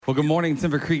Well, good morning,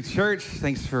 Timber Creek Church.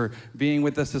 Thanks for being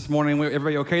with us this morning.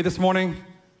 Everybody okay this morning?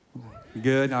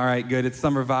 Good. All right, good. It's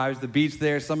summer vibes, the beach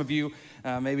there. Some of you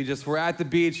maybe just were at the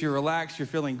beach, you're relaxed, you're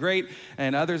feeling great.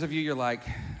 And others of you, you're like,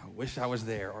 I wish I was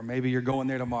there. Or maybe you're going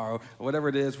there tomorrow. Whatever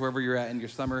it is, wherever you're at in your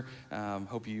summer,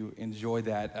 hope you enjoy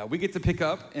that. We get to pick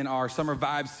up in our Summer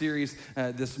Vibes series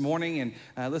this morning.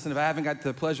 And listen, if I haven't got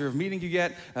the pleasure of meeting you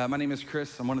yet, my name is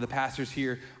Chris. I'm one of the pastors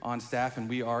here on staff, and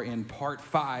we are in part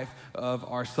 5 of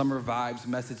our Summer Vibes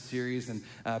message series. And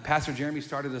Pastor Jeremy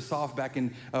started us off back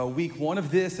in week 1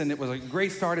 of this, and it was a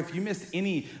great start. If you missed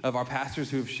any of our pastors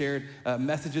who have shared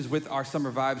messages with our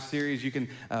Summer Vibes series, you can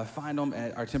find them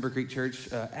at our Timber Creek Church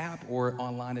app or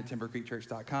online at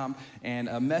timbercreekchurch.com. And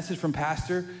a message from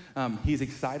Pastor. He's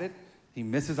excited. He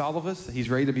misses all of us. He's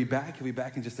ready to be back. He'll be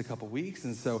back in just a couple weeks.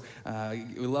 And so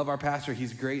we love our pastor.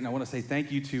 He's great. And I want to say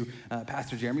thank you to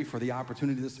Pastor Jeremy for the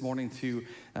opportunity this morning to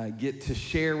get to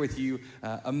share with you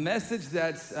a message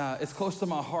that's it's close to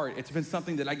my heart. It's been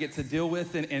something that I get to deal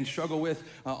with and struggle with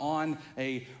on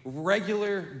a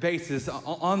regular basis,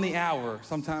 on the hour.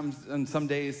 Sometimes, and some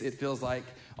days, it feels like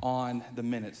on the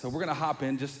minute. So we're going to hop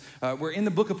in. We're in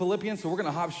the book of Philippians, so we're going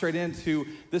to hop straight into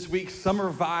this week's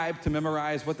summer vibe. To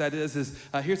memorize what that is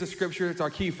here's a scripture. It's our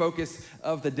key focus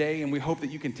of the day, and we hope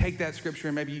that you can take that scripture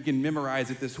and maybe you can memorize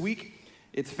it this week.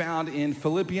 It's found in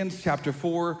Philippians chapter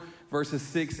 4, verses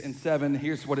 6 and 7.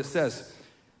 Here's what it says.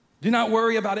 Do not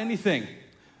worry about anything,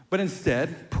 but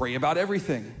instead pray about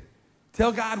everything.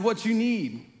 Tell God what you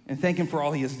need and thank him for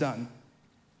all he has done.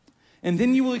 And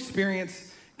then you will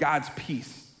experience God's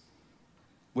peace,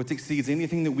 which exceeds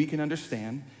anything that we can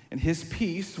understand, and his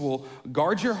peace will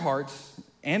guard your hearts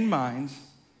and minds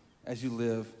as you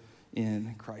live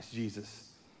in Christ Jesus.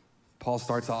 Paul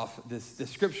starts off this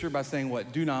scripture by saying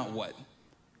what? Do not what?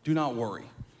 Do not worry.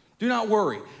 Do not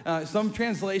worry. Some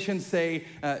translations say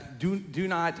do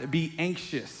not be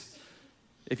anxious.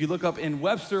 If you look up in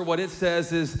Webster, what it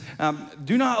says is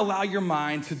do not allow your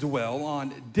mind to dwell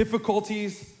on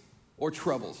difficulties or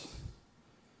troubles.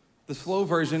 The slow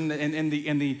version and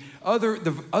the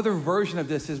other version of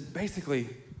this is basically,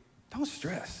 don't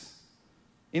stress.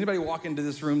 Anybody walk into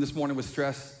this room this morning with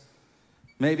stress?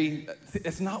 Maybe.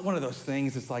 It's not one of those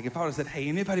things. It's like if I would have said, hey,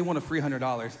 anybody want a free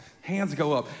 $100? Hands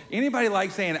go up. Anybody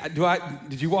like saying,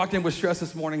 did you walk in with stress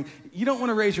this morning? You don't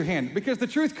want to raise your hand, because the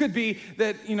truth could be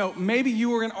that, maybe you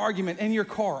were in an argument in your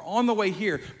car on the way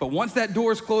here, but once that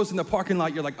door is closed in the parking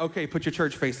lot, you're like, okay, put your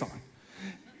church face on.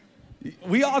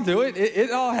 We all do it.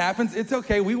 It all happens. It's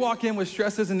okay. We walk in with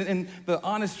stresses, and the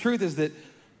honest truth is that,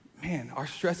 man, our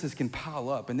stresses can pile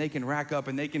up, and they can rack up,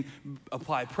 and they can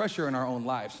apply pressure in our own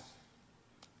lives.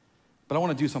 But I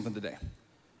want to do something today.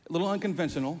 A little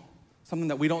unconventional, something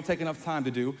that we don't take enough time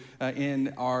to do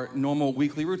in our normal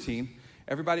weekly routine.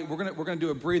 Everybody, we're gonna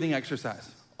do a breathing exercise.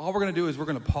 All we're gonna do is we're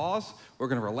gonna pause, we're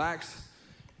gonna relax,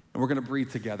 and we're gonna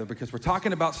breathe together, because we're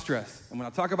talking about stress. And when I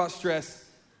talk about stress,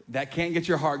 that can get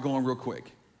your heart going real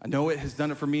quick. I know it has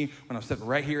done it for me when I'm sitting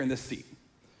right here in this seat.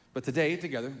 But today,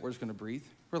 together, we're just gonna breathe,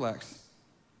 relax,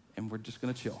 and we're just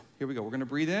gonna chill. Here we go. We're gonna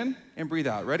breathe in and breathe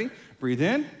out. Ready? Breathe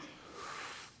in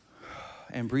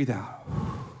and breathe out.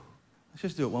 Let's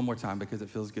just do it one more time because it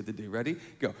feels good to do. Ready?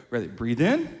 Go. Ready? Breathe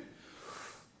in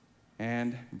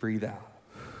and breathe out.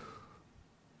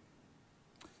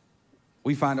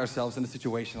 We find ourselves in a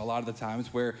situation a lot of the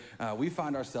times where we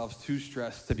find ourselves too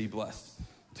stressed to be blessed.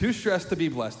 Too stressed to be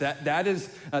blessed.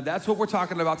 That's what we're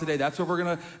talking about today. That's what we're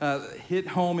gonna hit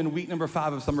home in week number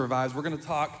 5 of Summer Vibes. We're gonna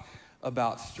talk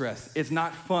about stress. It's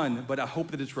not fun, but I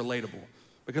hope that it's relatable,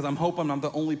 because I'm hoping I'm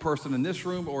the only person in this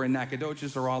room or in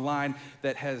Nacogdoches or online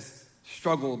that has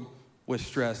struggled with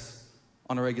stress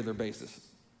on a regular basis.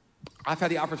 I've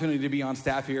had the opportunity to be on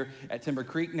staff here at Timber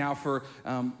Creek now for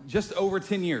just over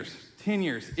 10 years. 10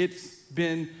 years. It's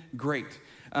been great.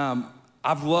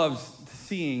 I've loved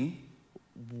seeing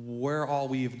where all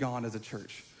we have gone as a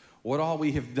church, what all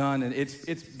we have done, and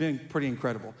it's been pretty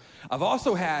incredible. I've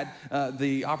also had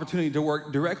the opportunity to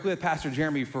work directly with Pastor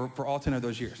Jeremy for all 10 of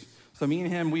those years. So me and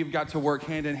him, we've got to work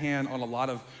hand in hand on a lot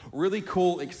of really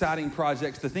cool, exciting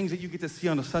projects. The things that you get to see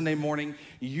on a Sunday morning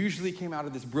usually came out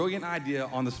of this brilliant idea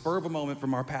on the spur of a moment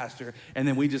from our pastor, and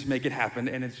then we just make it happen,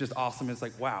 and it's just awesome. It's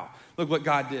like, wow, look what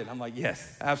God did. I'm like,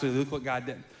 yes, absolutely, look what God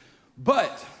did.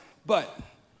 But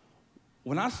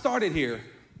when I started here,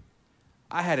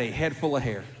 I had a head full of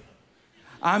hair.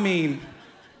 I mean,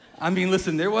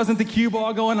 listen, there wasn't the cue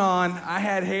ball going on. I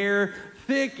had hair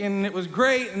thick, and it was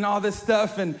great and all this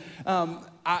stuff, and I'm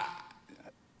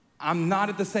not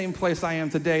at the same place I am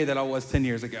today that I was 10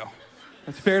 years ago.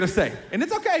 It's fair to say. And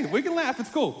it's okay. We can laugh. It's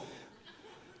cool.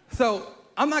 So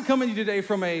I'm not coming to you today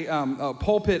from a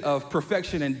pulpit of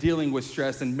perfection and dealing with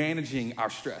stress and managing our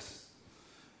stress.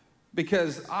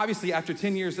 Because obviously after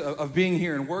 10 years of being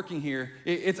here and working here,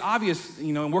 it's obvious,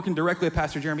 and working directly with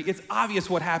Pastor Jeremy, it's obvious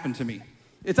what happened to me.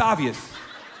 It's obvious.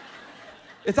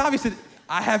 It's obvious that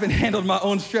I haven't handled my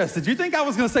own stress. Did you think I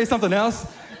was gonna say something else?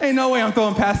 Ain't no way I'm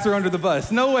throwing Pastor under the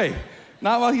bus. No way.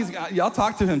 Not while y'all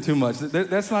talk to him too much.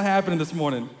 That's not happening this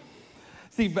morning.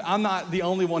 See, but I'm not the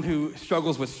only one who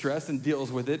struggles with stress and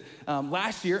deals with it.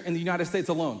 Last year in the United States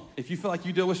alone, if you feel like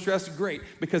you deal with stress, great,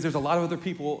 because there's a lot of other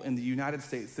people in the United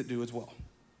States that do as well.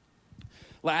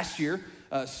 Last year,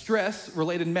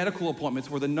 stress-related medical appointments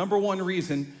were the number one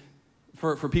reason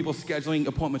for people scheduling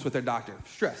appointments with their doctor.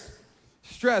 Stress.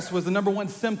 Stress was the number one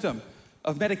symptom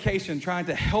of medication trying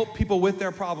to help people with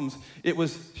their problems. It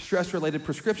was stress-related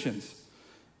prescriptions.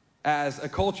 As a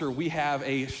culture, we have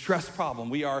a stress problem.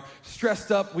 We are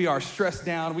stressed up, we are stressed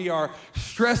down, we are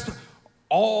stressed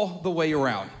all the way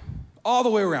around. All the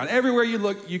way around. Everywhere you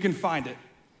look, you can find it.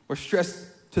 We're stressed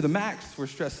to the max, we're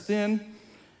stressed thin.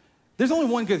 There's only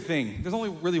one good thing. There's only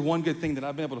really one good thing that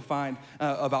I've been able to find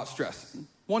about stress.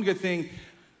 One good thing,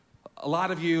 a lot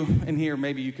of you in here,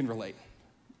 maybe you can relate.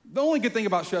 The only good thing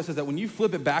about stress is that when you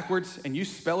flip it backwards and you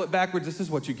spell it backwards, this is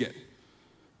what you get.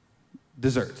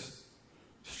 Desserts.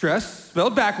 Stress,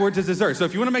 spelled backwards, is dessert. So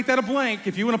if you want to make that a blank,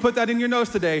 if you want to put that in your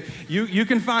notes today, you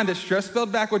can find it. Stress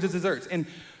spelled backwards is desserts. And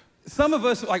some of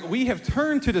us, we have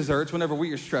turned to desserts whenever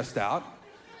we are stressed out.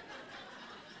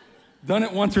 Done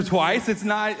it once or twice.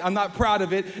 I'm not proud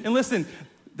of it. And listen,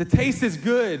 the taste is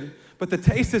good, but the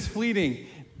taste is fleeting,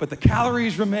 but the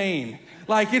calories remain.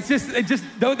 They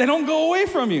don't go away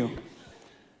from you.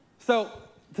 So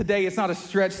today, it's not a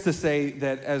stretch to say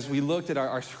that as we looked at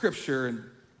our scripture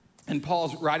and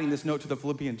Paul's writing this note to the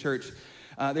Philippian church,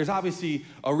 there's obviously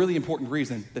a really important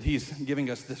reason that he's giving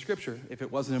us the scripture. If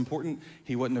it wasn't important,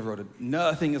 he wouldn't have wrote it.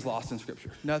 Nothing is lost in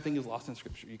scripture. Nothing is lost in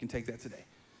scripture. You can take that today.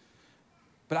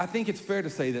 But I think it's fair to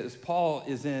say that as Paul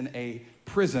is in a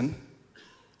prison,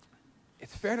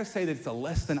 it's fair to say that it's a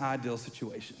less than ideal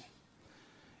situation.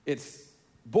 It's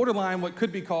borderline what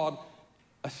could be called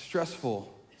a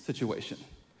stressful situation.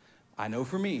 I know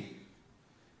for me,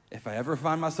 if I ever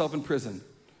find myself in prison,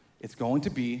 it's going to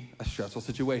be a stressful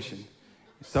situation.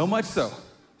 So much so,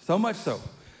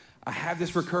 I have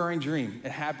this recurring dream.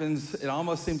 It happens, it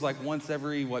almost seems like once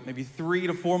every, maybe 3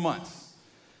 to 4 months.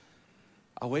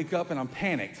 I wake up and I'm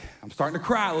panicked. I'm starting to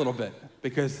cry a little bit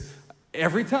because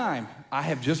every time I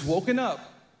have just woken up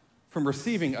from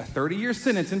receiving a 30-year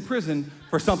sentence in prison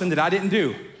for something that I didn't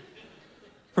do.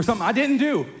 For something I didn't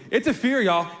do. It's a fear,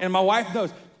 y'all, and my wife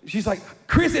knows. She's like,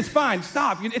 Chris, it's fine,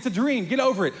 stop, it's a dream, get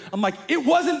over it. I'm like, it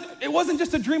wasn't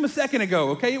just a dream a second ago,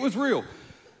 okay? It was real.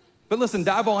 But listen,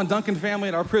 Dieball and Duncan family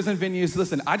at our prison venues,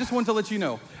 listen, I just want to let you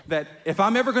know that if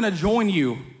I'm ever gonna join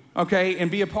you, okay, and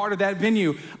be a part of that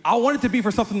venue, I want it to be for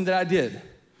something that I did.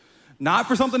 Not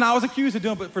for something I was accused of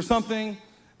doing, but for something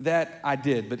that I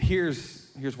did. But here's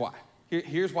why.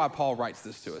 Here's why Paul writes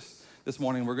this to us this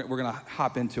morning. We're gonna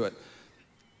hop into it.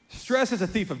 Stress is a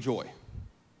thief of joy.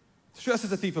 Stress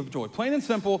is a thief of joy. Plain and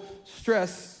simple,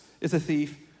 stress is a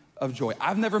thief of joy.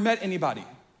 I've never met anybody,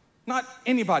 not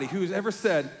anybody, who's ever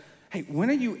said, hey, when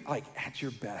are you at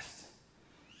your best?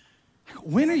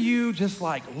 When are you just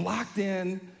locked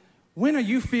in? When are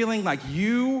you feeling like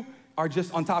you are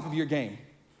just on top of your game?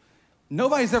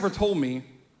 Nobody's ever told me,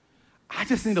 I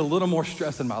just need a little more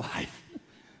stress in my life.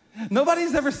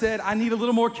 Nobody's ever said, I need a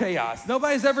little more chaos.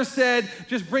 Nobody's ever said,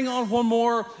 just bring on one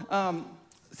more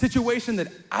situation that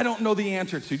I don't know the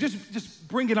answer to. Just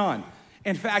bring it on.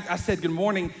 In fact, I said good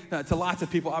morning to lots of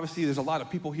people. Obviously, there's a lot of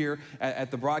people here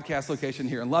at the broadcast location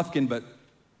here in Lufkin, but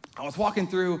I was walking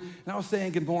through and I was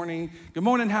saying good morning. Good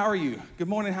morning, how are you? Good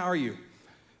morning, how are you?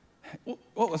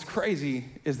 What was crazy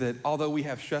is that although we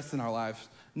have stress in our lives,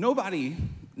 none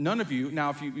of you, now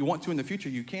if you want to in the future,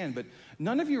 you can, but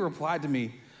none of you replied to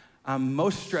me, I'm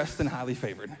most stressed and highly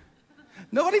favored.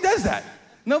 Nobody does that.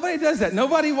 Nobody does that.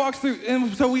 Nobody walks through.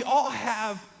 And so we all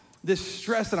have this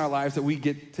stress in our lives that we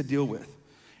get to deal with.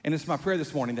 And it's my prayer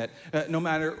this morning that no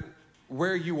matter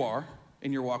where you are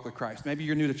in your walk with Christ, maybe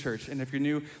you're new to church, and if you're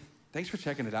new, thanks for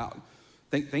checking it out.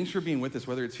 Thanks for being with us,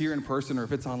 whether it's here in person or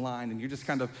if it's online, and you're just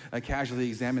kind of casually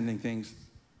examining things.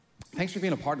 Thanks for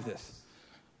being a part of this.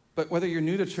 But whether you're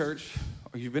new to church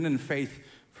or you've been in faith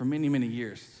for many, many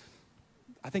years,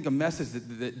 I think a message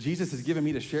that Jesus has given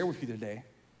me to share with you today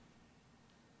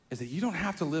is that you don't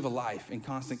have to live a life in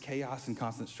constant chaos and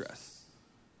constant stress.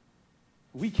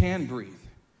 We can breathe.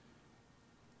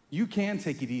 You can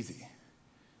take it easy.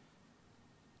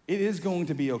 It is going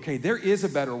to be okay. There is a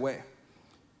better way.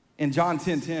 In John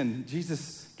 10:10,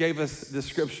 Jesus gave us this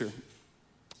scripture.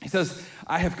 He says,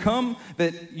 I have come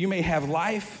that you may have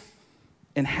life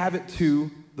and have it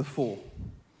to the full.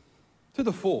 To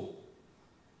the full.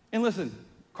 And listen,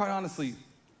 quite honestly,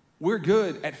 we're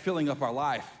good at filling up our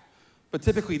life, but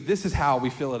typically this is how we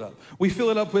fill it up. We fill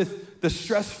it up with the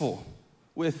stressful,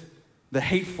 with the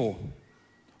hateful,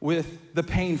 with the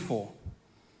painful,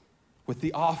 with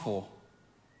the awful,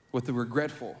 with the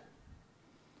regretful.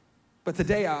 But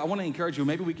today, I want to encourage you,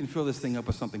 maybe we can fill this thing up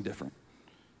with something different.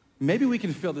 Maybe we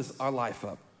can fill our life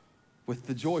up with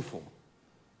the joyful,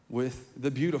 with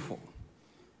the beautiful,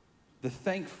 the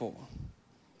thankful,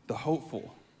 the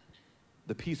hopeful,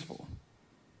 the peaceful.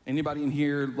 Anybody in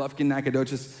here, Lufkin,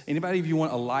 Nacogdoches, anybody of you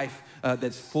want a life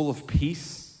that's full of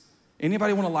peace?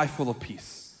 Anybody want a life full of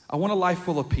peace? I want a life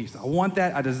full of peace. I want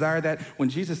that. I desire that. When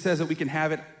Jesus says that we can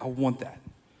have it, I want that.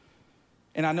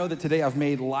 And I know that today I've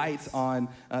made light on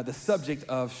the subject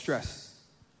of stress.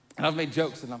 And I've made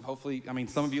jokes, and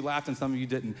some of you laughed and some of you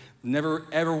didn't. Never,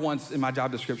 ever once in my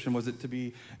job description was it to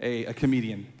be a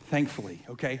comedian, thankfully,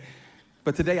 okay?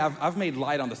 But today I've made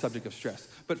light on the subject of stress.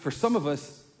 But for some of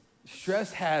us,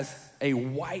 stress has a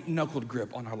white-knuckled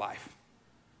grip on our life.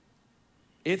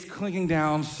 It's clinking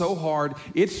down so hard,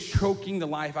 it's choking the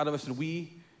life out of us, and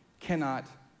we cannot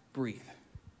breathe.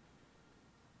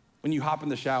 When you hop in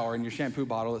the shower and your shampoo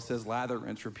bottle, it says lather,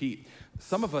 rinse, repeat.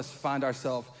 Some of us find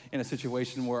ourselves in a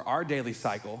situation where our daily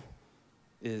cycle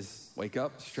is wake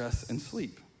up, stress, and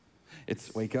sleep.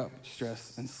 It's wake up,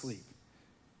 stress, and sleep.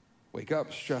 Wake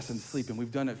up, stress, and sleep. And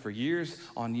we've done it for years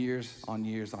on years on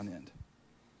years on end.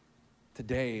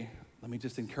 Today, let me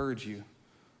just encourage you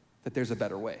that there's a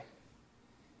better way.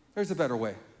 There's a better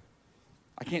way.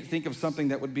 I can't think of something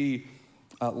that would be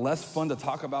less fun to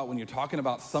talk about when you're talking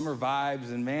about summer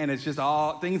vibes, and man, it's just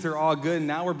things are all good, and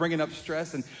now we're bringing up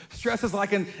stress, and stress is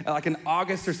like an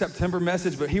August or September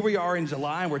message, but here we are in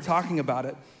July, and we're talking about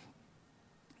it.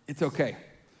 It's okay,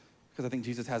 because I think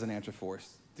Jesus has an answer for us.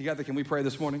 Together, can we pray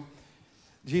this morning?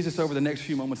 Jesus, over the next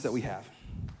few moments that we have,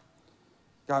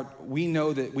 God, we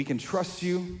know that we can trust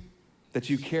you, that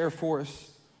you care for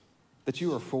us, that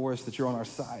you are for us, that you're on our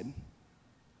side.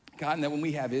 God, and that when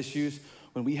we have issues,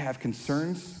 when we have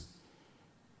concerns,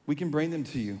 we can bring them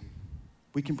to you.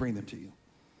 We can bring them to you.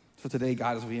 So today,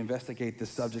 God, as we investigate this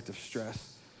subject of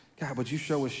stress, God, would you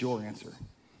show us your answer,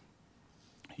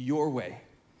 your way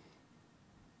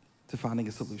to finding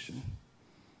a solution?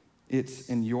 It's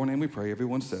in your name we pray.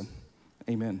 Everyone said,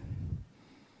 amen.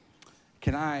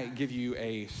 Can I give you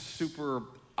a super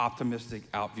optimistic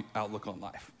outlook on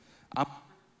life?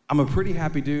 I'm a pretty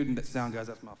happy dude, and that sound, guys,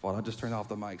 that's my fault. I just turned off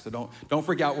the mic, so don't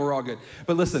freak out. We're all good.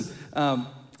 But listen, let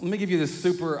me give you this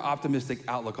super optimistic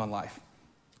outlook on life.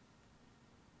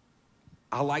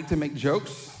 I like to make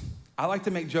jokes. I like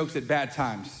to make jokes at bad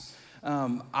times.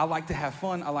 I like to have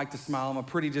fun. I like to smile. I'm a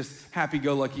pretty just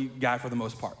happy-go-lucky guy for the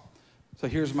most part. So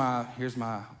here's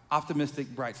my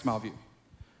optimistic, bright smile view.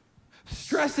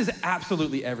 Stress is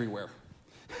absolutely everywhere.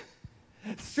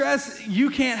 Stress, you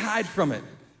can't hide from it.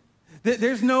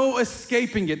 There's no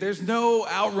escaping it. There's no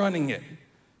outrunning it.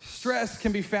 Stress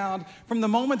can be found from the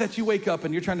moment that you wake up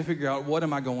and you're trying to figure out, what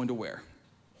am I going to wear?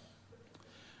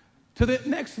 To the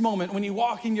next moment when you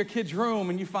walk in your kid's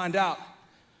room and you find out,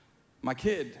 my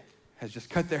kid has just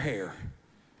cut their hair.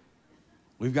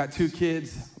 We've got 2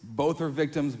 kids, both are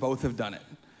victims, both have done it.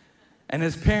 And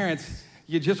as parents,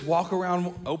 you just walk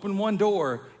around, open one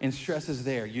door, and stress is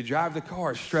there. You drive the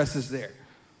car, stress is there.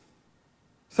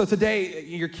 So today,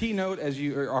 your keynote,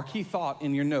 our key thought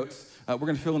in your notes, we're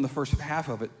going to fill in the first half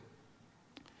of it.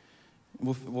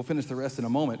 We'll finish the rest in a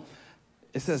moment.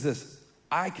 It says this: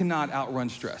 I cannot outrun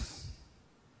stress.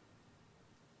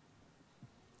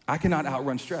 I cannot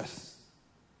outrun stress.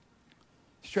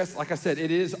 Stress, like I said,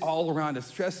 it is all around us.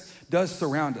 Stress does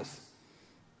surround us.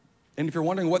 And if you're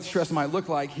wondering what stress might look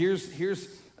like, here's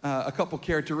a couple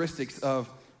characteristics of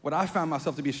what I found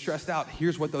myself to be stressed out.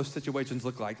 Here's what those situations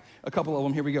look like. A couple of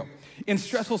them, here we go. In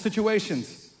stressful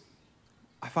situations,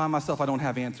 I find myself, I don't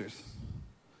have answers.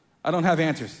 I don't have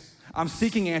answers. I'm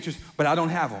seeking answers, but I don't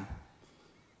have them.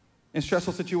 In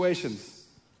stressful situations,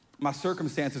 my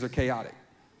circumstances are chaotic.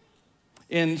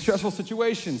 In stressful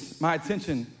situations, my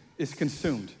attention is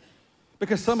consumed.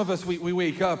 Because some of us, we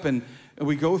wake up and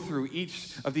we go through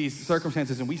each of these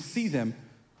circumstances and we see them.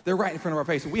 They're right in front of our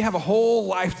face. We have a whole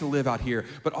life to live out here,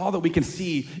 but all that we can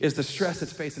see is the stress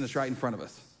that's facing us right in front of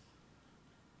us.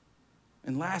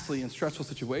 And lastly, in stressful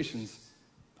situations,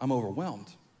 I'm overwhelmed.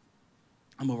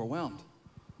 I'm overwhelmed.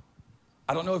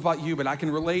 I don't know about you, but I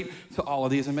can relate to all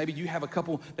of these, and maybe you have a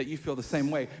couple that you feel the same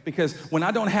way. Because when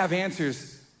I don't have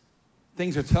answers,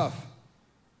 things are tough.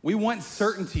 We want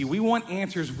certainty. We want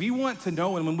answers. We want to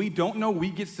know, and when we don't know, we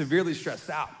get severely stressed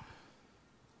out.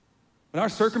 When our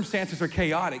circumstances are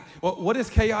chaotic, well, what is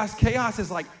chaos? Chaos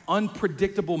is like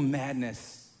unpredictable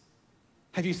madness.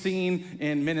 Have you seen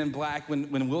in Men in Black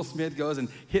when Will Smith goes and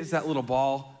hits that little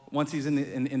ball once he's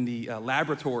in the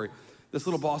laboratory? This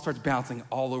little ball starts bouncing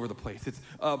all over the place. It's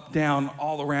up, down,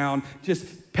 all around,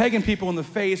 just pegging people in the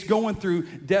face, going through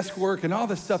desk work and all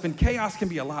this stuff. And chaos can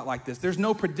be a lot like this. There's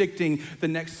no predicting the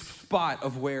next spot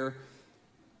of where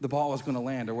the ball is going to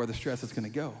land or where the stress is going to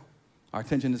go. Our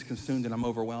attention is consumed and I'm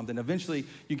overwhelmed. And eventually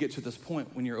you get to this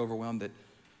point when you're overwhelmed that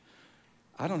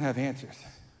I don't have answers.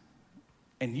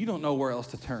 And you don't know where else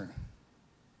to turn.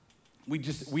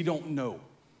 We don't know.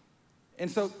 And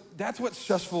so that's what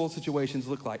stressful situations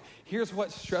look like. Here's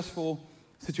what stressful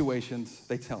situations,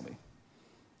 they tell me.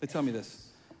 They tell me this: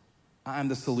 I'm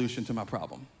the solution to my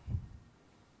problem.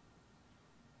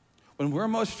 When we're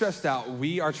most stressed out,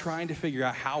 we are trying to figure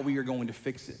out how we are going to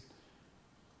fix it.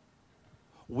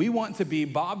 We want to be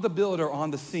Bob the Builder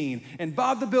on the scene. And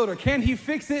Bob the Builder, can he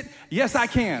fix it? Yes, I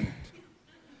can.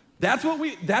 That's what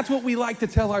we like to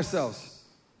tell ourselves.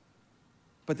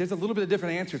 But there's a little bit of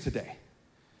different answer today.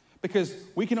 Because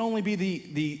we can only be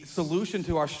the solution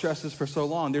to our stresses for so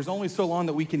long. There's only so long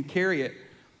that we can carry it.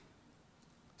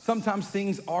 Sometimes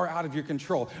things are out of your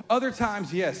control. Other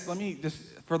times, yes,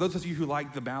 for those of you who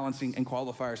like the balancing and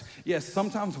qualifiers, yes,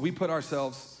 sometimes we put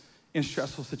ourselves in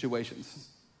stressful situations.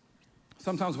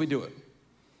 Sometimes we do it.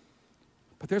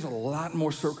 But there's a lot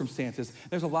more circumstances.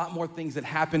 There's a lot more things that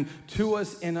happen to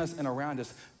us, in us, and around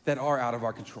us that are out of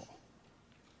our control.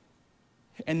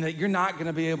 And that you're not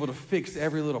gonna be able to fix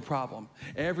every little problem,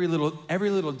 every little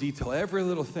detail, every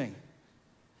little thing.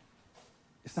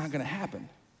 It's not gonna happen.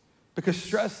 Because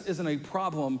stress isn't a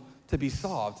problem to be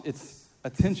solved, it's a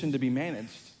tension to be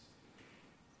managed.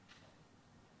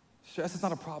 Stress is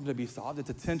not a problem to be solved, it's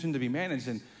a tension to be managed.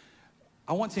 And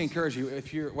I want to encourage you,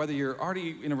 whether you're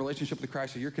already in a relationship with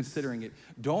Christ or you're considering it,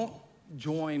 don't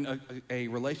join a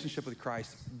relationship with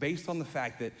Christ based on the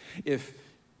fact that if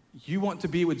you want to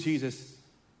be with Jesus,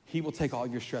 he will take all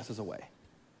your stresses away.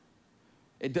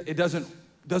 It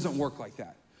doesn't work like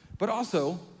that. But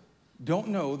also, don't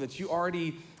know that you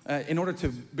already, in order to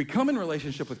become in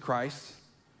relationship with Christ,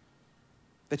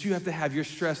 that you have to have your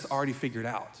stress already figured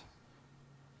out.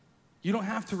 You don't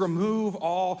have to remove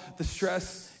all the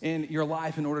stress in your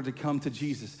life in order to come to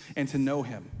Jesus and to know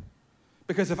him.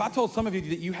 Because if I told some of you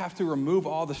that you have to remove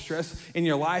all the stress in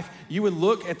your life, you would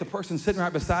look at the person sitting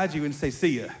right beside you and say,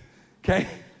 see ya, okay?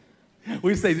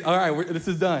 We say, all right, this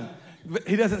is done. But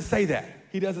he doesn't say that.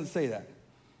 He doesn't say that.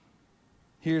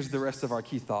 Here's the rest of our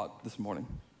key thought this morning.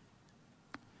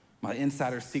 My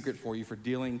insider secret for you for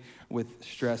dealing with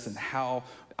stress and how,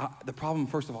 the problem,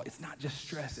 first of all, it's not just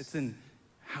stress, it's in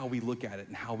how we look at it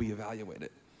and how we evaluate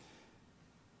it.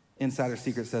 Insider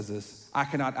secret says this: I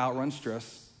cannot outrun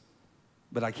stress,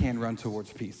 but I can run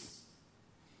towards peace.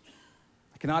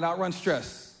 I cannot outrun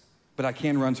stress, but I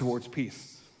can run towards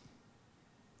peace.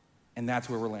 And that's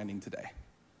where we're landing today.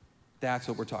 That's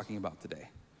what we're talking about today.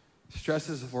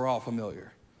 Stresses, we're all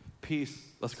familiar. Peace,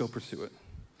 let's go pursue it.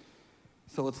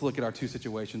 So let's look at our two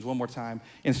situations one more time.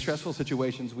 In stressful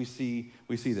situations, we see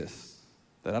this: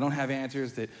 that I don't have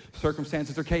answers, that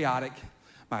circumstances are chaotic,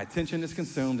 my attention is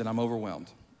consumed, and I'm overwhelmed.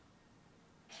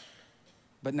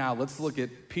 But now let's look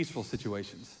at peaceful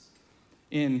situations.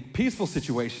 In peaceful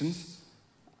situations,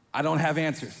 I don't have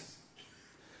answers.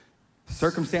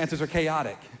 Circumstances are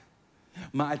chaotic.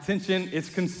 My attention is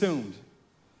consumed.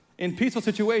 In peaceful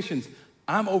situations,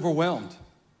 I'm overwhelmed.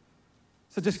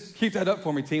 So just keep that up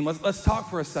for me, team. Let's talk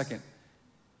for a second.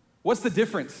 What's the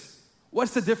difference?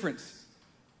 What's the difference?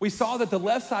 We saw that the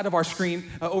left side of our screen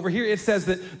over here, it says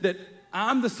that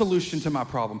I'm the solution to my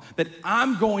problem, that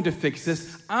I'm going to fix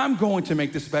this, I'm going to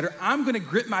make this better, I'm going to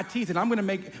grit my teeth and I'm going to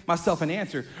make myself an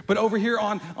answer. But over here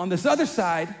on this other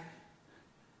side,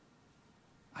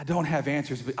 I don't have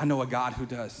answers, but I know a God who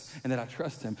does, and that I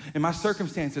trust him. And my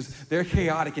circumstances, they're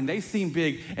chaotic, and they seem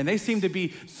big, and they seem to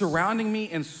be surrounding me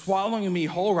and swallowing me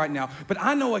whole right now. But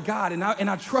I know a God, and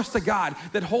I trust a God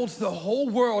that holds the whole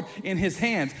world in his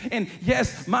hands. And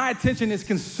yes, my attention is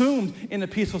consumed in a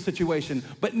peaceful situation,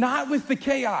 but not with the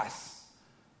chaos.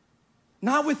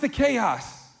 Not with the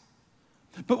chaos,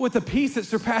 but with the peace that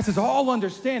surpasses all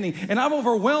understanding. And I'm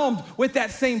overwhelmed with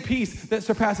that same peace that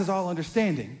surpasses all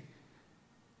understanding.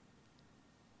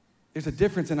 There's a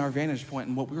difference in our vantage point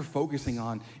and what we're focusing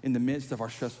on in the midst of our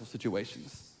stressful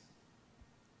situations.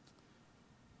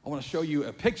 I want to show you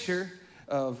a picture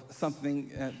of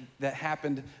something that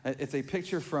happened. It's a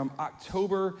picture from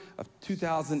October of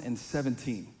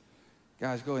 2017.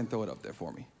 Guys, go ahead and throw it up there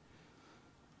for me.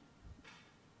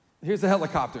 Here's the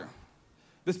helicopter.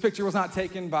 This picture was not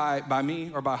taken by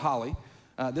me or by Holly.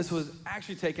 This was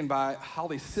actually taken by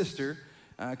Holly's sister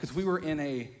because we were in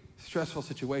a stressful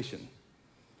situation.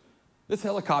 This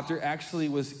helicopter actually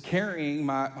was carrying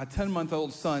my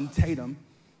 10-month-old son, Tatum,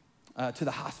 to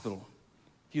the hospital.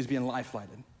 He was being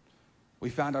life-flighted. We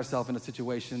found ourselves in a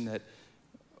situation that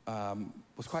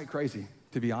was quite crazy,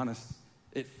 to be honest.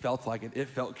 It felt like it. It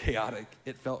felt chaotic.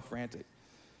 It felt frantic.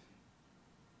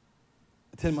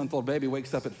 A 10-month-old baby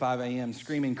wakes up at 5 a.m.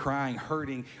 screaming, crying,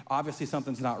 hurting. Obviously,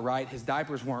 something's not right. His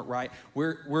diapers weren't right.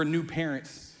 We're new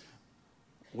parents.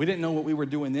 We didn't know what we were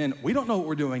doing then. We don't know what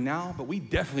we're doing now, but we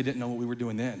definitely didn't know what we were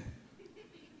doing then.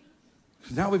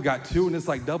 So now we've got two, and it's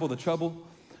like double the trouble.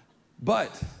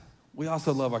 But we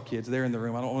also love our kids. They're in the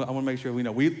room. I want to make sure we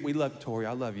know. We love Tori.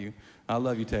 I love you. I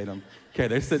love you, Tatum. Okay,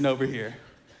 they're sitting over here.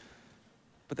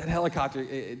 But that helicopter,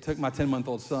 it took my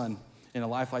 10-month-old son in a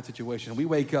life flight situation. We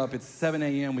wake up, it's 7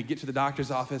 a.m., we get to the doctor's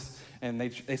office, and they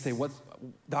say,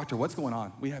 Doctor, what's going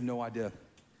on? We have no idea.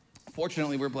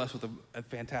 Fortunately, we're blessed with a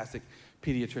fantastic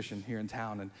pediatrician here in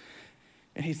town,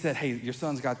 and he said, hey, your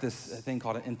son's got this thing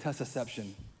called an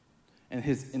intussusception, and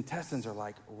his intestines are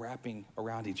like wrapping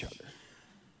around each other,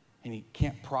 and he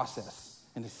can't process,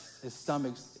 and his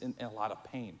stomach's in a lot of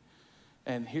pain.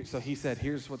 And so he said,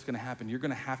 here's what's going to happen. You're going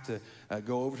to have to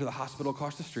go over to the hospital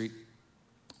across the street.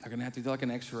 They're going to have to do like an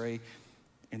x-ray.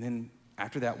 And then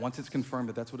after that, once it's confirmed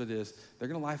that that's what it is, they're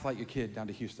going to life flight your kid down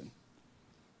to Houston.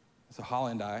 So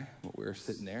Holly and I, we're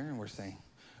sitting there and we're saying,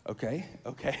 okay,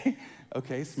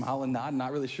 smile and nod,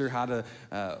 not really sure how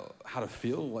to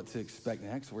feel, what to expect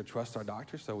next. We trust our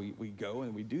doctor, so we go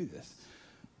and we do this.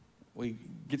 We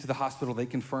get to the hospital, they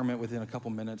confirm it within a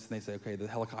couple minutes, and they say, okay, the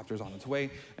helicopter's on its way,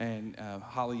 and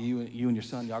Holly, you and your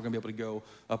son, y'all gonna be able to go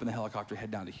up in the helicopter,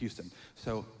 head down to Houston.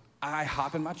 So I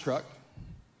hop in my truck,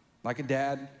 like a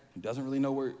dad who doesn't really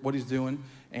know what he's doing,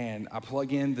 and I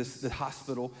plug in the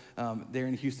hospital there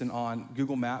in Houston on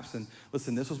Google Maps, and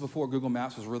listen, this was before Google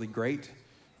Maps was really great,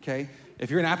 okay?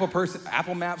 If you're an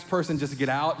Apple Maps person, just get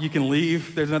out, you can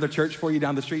leave, there's another church for you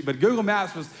down the street, but Google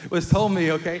Maps was told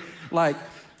me, okay, like,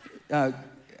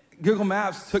 Google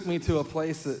Maps took me to a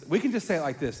place that, we can just say it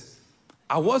like this,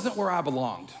 I wasn't where I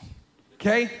belonged,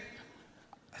 okay?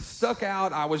 I stuck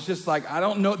out, I was just like, I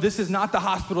don't know, this is not the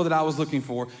hospital that I was looking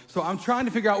for, so I'm trying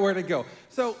to figure out where to go.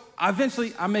 So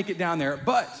eventually I make it down there,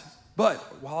 but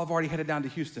while I've already headed down to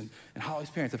Houston, and Holly's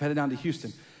parents have headed down to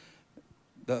Houston,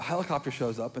 the helicopter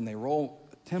shows up and they roll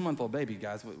a 10-month-old baby,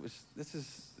 guys, which this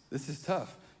is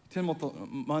tough.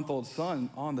 10-month-old son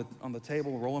on the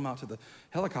table, roll him out to the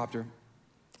helicopter.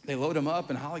 They load him up,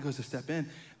 and Holly goes to step in.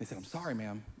 They said, I'm sorry,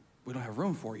 ma'am, we don't have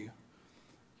room for you.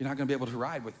 You're not gonna be able to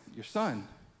ride with your son.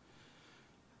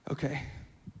 Okay,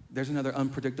 there's another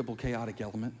unpredictable, chaotic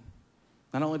element.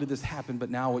 Not only did this happen, but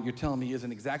now what you're telling me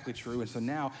isn't exactly true, and so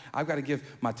now I've got to give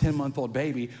my 10-month-old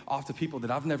baby off to people that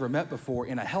I've never met before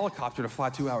in a helicopter to fly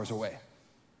 2 hours away.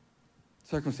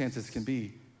 Circumstances can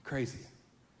be crazy.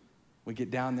 We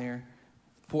get down there.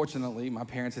 Fortunately, my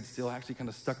parents had still actually kind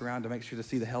of stuck around to make sure to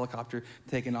see the helicopter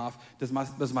taking off. Does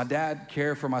my dad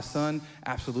care for my son?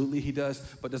 Absolutely, he does.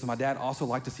 But does my dad also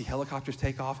like to see helicopters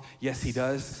take off? Yes, he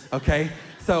does. Okay.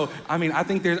 So I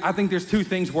think there's two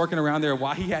things working around there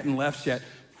why he hadn't left yet.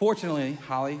 Fortunately,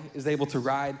 Holly is able to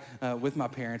ride with my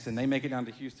parents, and they make it down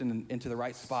to Houston and into the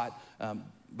right spot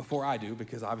before I do,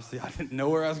 because obviously I didn't know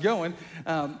where I was going.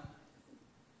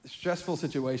 Stressful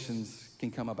situations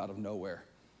can come up out of nowhere.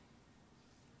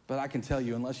 But I can tell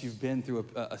you, unless you've been through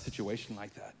a situation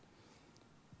like that,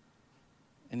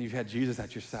 and you've had Jesus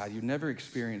at your side, you've never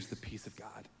experienced the peace of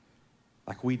God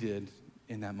like we did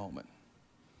in that moment.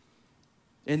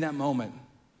 In that moment,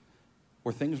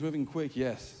 were things moving quick?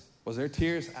 Yes. Was there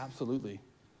tears? Absolutely.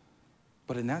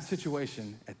 But in that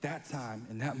situation, at that time,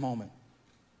 in that moment,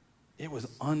 it was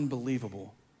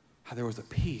unbelievable how there was a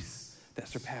peace that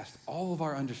surpassed all of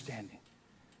our understanding.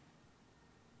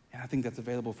 And I think that's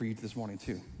available for you this morning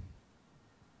too.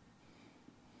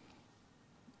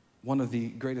 One of the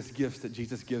greatest gifts that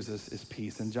Jesus gives us is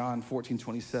peace. In John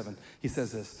 14:27, he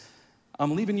says this,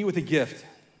 I'm leaving you with a gift.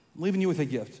 I'm leaving you with a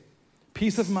gift.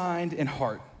 Peace of mind and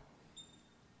heart.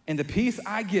 And the peace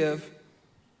I give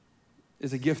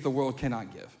is a gift the world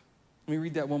cannot give. Let me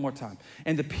read that one more time.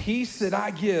 And the peace that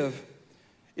I give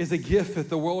is a gift that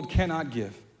the world cannot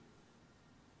give.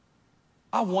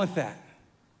 I want that.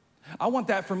 I want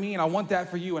that for me, and I want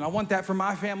that for you, and I want that for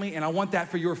my family, and I want that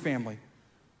for your family.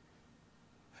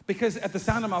 Because at the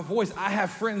sound of my voice, I have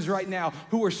friends right now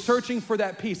who are searching for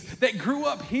that peace, that grew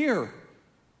up here.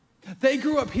 They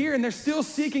grew up here, and they're still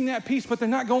seeking that peace, but they're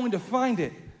not going to find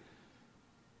it.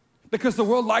 Because the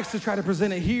world likes to try to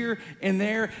present it here and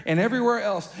there and everywhere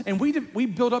else. And we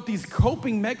build up these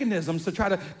coping mechanisms to try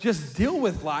to just deal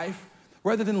with life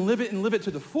rather than live it and live it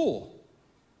to the full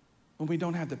when we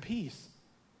don't have the peace.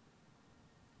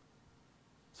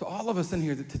 So all of us in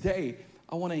here today,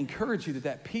 I want to encourage you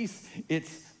that peace,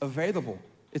 it's available.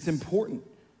 It's important.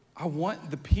 I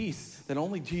want the peace that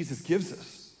only Jesus gives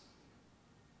us.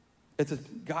 It's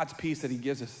God's peace that he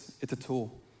gives us. It's a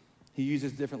tool. He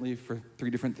uses differently for 3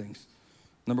 different things.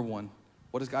 Number 1,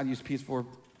 what does God use peace for?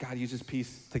 God uses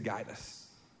peace to guide us.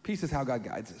 Peace is how God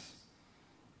guides us.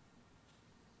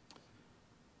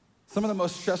 Some of the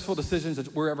most stressful decisions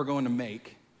that we're ever going to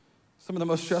make,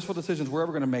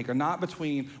 are not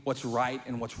between what's right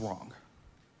and what's wrong.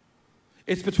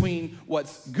 It's between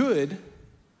what's good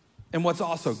and what's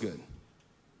also good.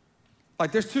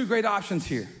 Like there's 2 great options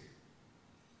here.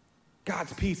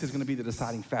 God's peace is going to be the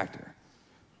deciding factor.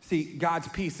 See, God's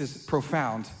peace is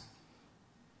profound,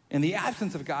 and the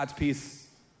absence of God's peace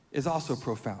is also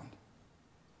profound.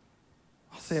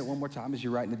 I'll say it one more time as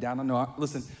you're writing it down.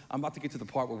 Listen, I'm about to get to the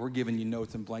part where we're giving you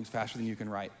notes and blanks faster than you can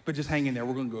write, but just hang in there.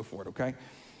 We're going to go for it, okay?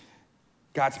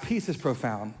 God's peace is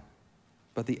profound,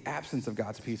 but the absence of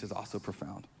God's peace is also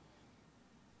profound.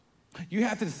 You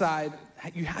have to decide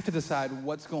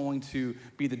what's going to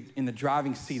be in the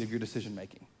driving seat of your decision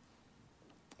making.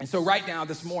 And so right now,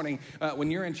 this morning, when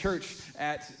you're in church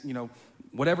at,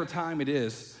 whatever time it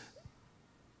is,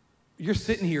 you're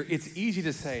sitting here, it's easy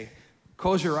to say,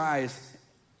 close your eyes,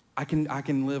 I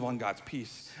can live on God's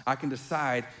peace. I can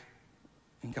decide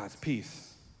in God's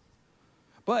peace.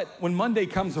 But when Monday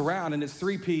comes around and it's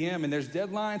 3 p.m. and there's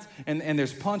deadlines and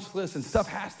there's punch lists and stuff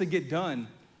has to get done,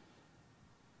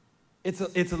 it's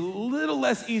a little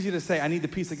less easy to say, I need the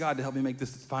peace of God to help me make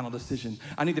this final decision.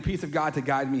 I need the peace of God to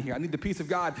guide me here. I need the peace of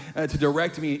God to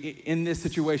direct me in this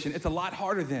situation. It's a lot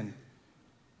harder then,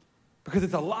 because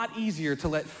it's a lot easier to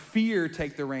let fear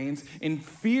take the reins and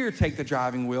fear take the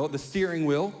driving wheel, the steering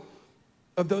wheel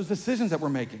of those decisions that we're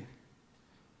making.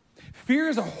 Fear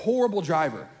is a horrible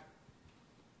driver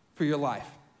for your life.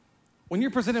 When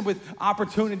you're presented with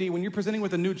opportunity, when you're presented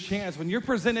with a new chance, when you're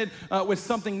presented with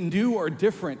something new or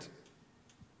different,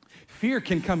 fear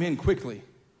can come in quickly.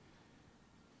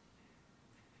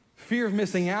 Fear of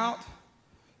missing out,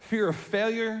 fear of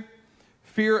failure,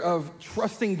 fear of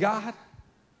trusting God.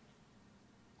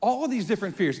 All of these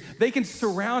different fears, they can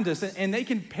surround us and they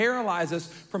can paralyze us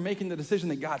from making the decision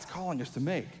that God's calling us to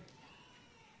make.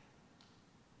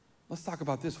 Let's talk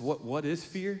about this. What is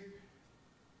fear?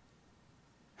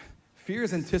 Fear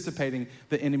is anticipating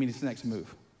the enemy's next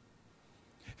move.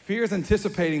 Fear is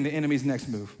anticipating the enemy's next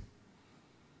move.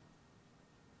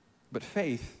 But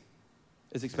faith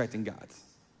is expecting God's.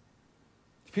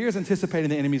 Fear is anticipating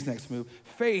the enemy's next move.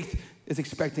 Faith is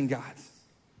expecting God's.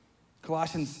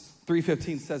 Colossians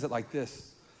 3:15 says it like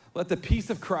this: let the peace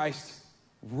of Christ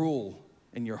rule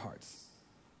in your hearts.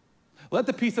 Let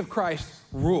the peace of Christ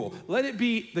rule. Let it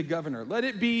be the governor. Let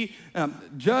it be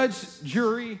judge,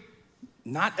 jury,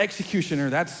 not executioner.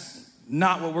 That's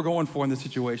not what we're going for in this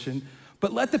situation.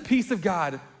 But let the peace of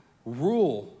God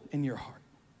rule in your heart.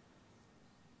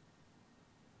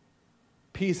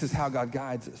 Peace is how God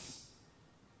guides us.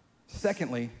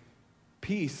 Secondly,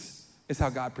 peace is how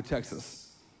God protects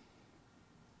us.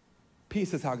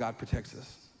 Peace is how God protects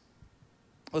us.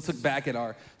 Let's look back at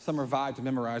our summer vibe to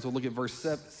memorize. We'll look at verse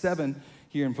 7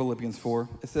 here in Philippians 4.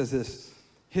 It says this: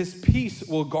 his peace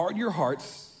will guard your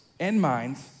hearts and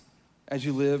minds as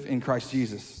you live in Christ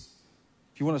Jesus.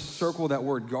 If you want to circle that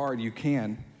word guard, you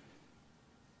can,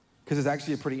 because it's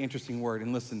actually a pretty interesting word.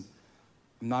 And listen,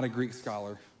 I'm not a Greek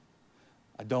scholar.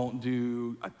 I don't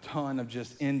do a ton of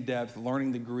just in-depth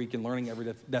learning the Greek and learning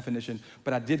every definition,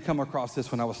 but I did come across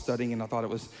this when I was studying, and I thought it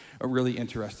was really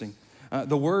interesting.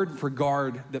 The word for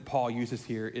guard that Paul uses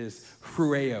here is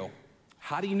phrueo.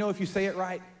 How do you know if you say it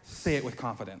right? Say it with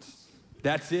confidence.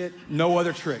 That's it, no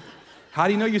other trick. How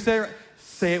do you know you say it right?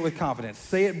 Say it with confidence.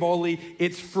 Say it boldly.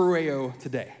 It's phrueo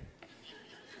today.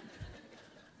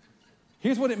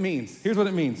 Here's what it means.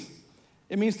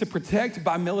 It means to protect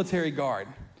by military guard,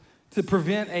 to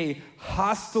prevent a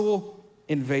hostile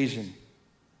invasion.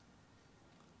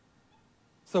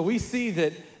 So we see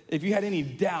that if you had any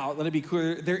doubt, let it be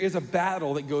clear, there is a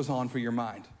battle that goes on for your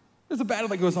mind. There's a battle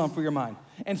that goes on for your mind.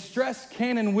 And stress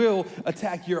can and will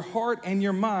attack your heart and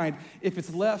your mind if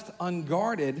it's left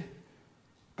unguarded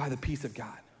by the peace of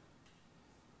God.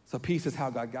 So peace is how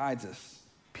God guides us.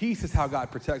 Peace is how God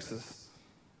protects us.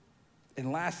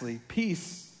 And lastly,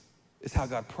 peace is how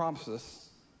God prompts us.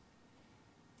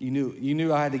 You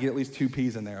knew I had to get at least 2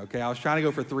 P's in there, okay? I was trying to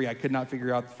go for 3. I could not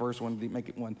figure out the first one to make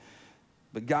it 1.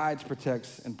 But guides,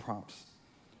 protects, and prompts.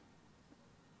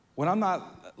 when I'm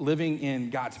not living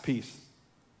in God's peace,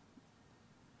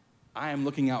 I am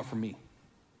looking out for me.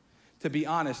 To be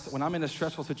honest, when I'm in a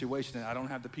stressful situation and I don't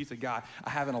have the peace of God,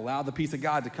 I haven't allowed the peace of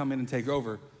God to come in and take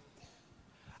over,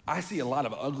 I see a lot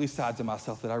of ugly sides of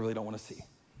myself that I really don't want to see.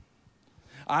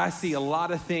 I see a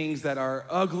lot of things that are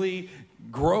ugly,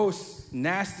 gross,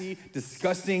 nasty,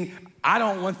 disgusting. I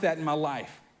don't want that in my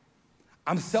life.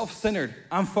 I'm self-centered.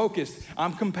 I'm focused.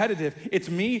 I'm competitive. It's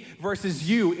me versus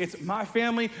you. It's my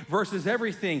family versus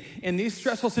everything. In these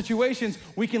stressful situations,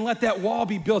 we can let that wall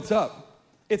be built up.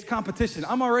 It's competition.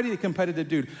 I'm already a competitive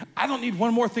dude. I don't need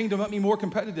one more thing to make me more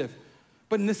competitive.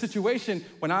 But in this situation,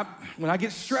 when I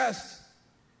get stressed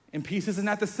and peace isn't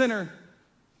at the center,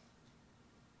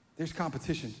 there's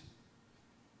competition.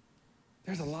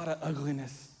 There's a lot of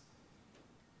ugliness.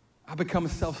 I become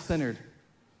self-centered.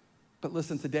 But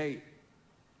listen, today,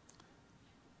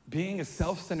 being a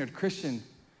self-centered Christian,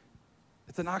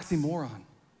 it's an oxymoron.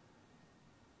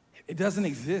 It doesn't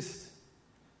exist.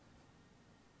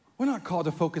 We're not called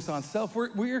to focus on self.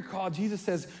 We're called, Jesus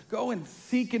says, go and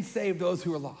seek and save those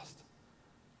who are lost.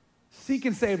 Seek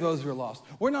and save those who are lost.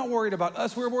 We're not worried about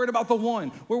us. We're worried about the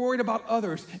one. We're worried about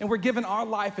others. And we're giving our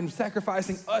life and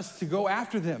sacrificing us to go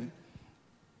after them.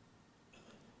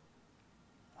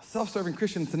 A self-serving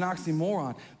Christian is an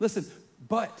oxymoron. Listen,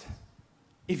 but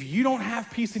if you don't have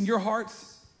peace in your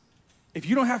hearts, we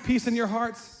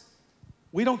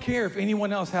don't care if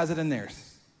anyone else has it in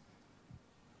theirs.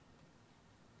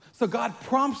 So God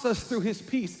prompts us through his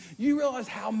peace. You realize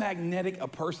how magnetic a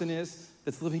person is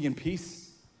that's living in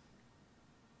peace?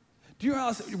 Do you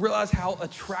realize how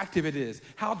attractive it is,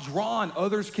 how drawn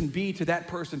others can be to that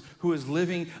person who is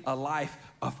living a life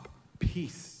of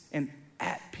peace and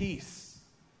at peace?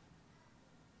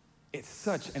 It's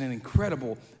such an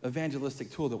incredible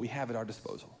evangelistic tool that we have at our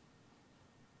disposal.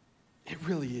 It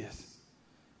really is.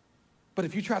 But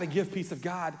if you try to give peace of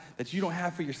God that you don't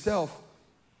have for yourself,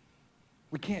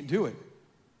 we can't do it.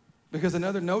 Because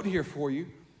another note here for you,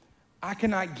 I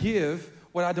cannot give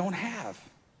what I don't have.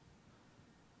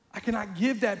 I cannot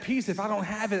give that peace if I don't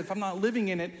have it, if I'm not living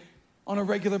in it on a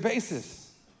regular basis.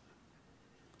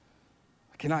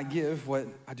 I cannot give what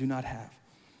I do not have.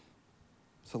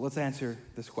 So let's answer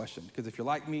this question. Because if you're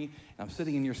like me, and I'm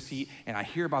sitting in your seat, and I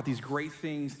hear about these great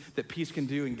things that peace can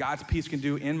do and God's peace can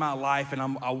do in my life, and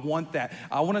I want that.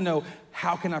 I want to know,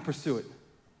 how can I pursue it?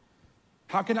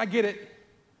 How can I get it?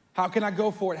 How can I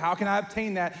go for it? How can I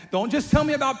obtain that? Don't just tell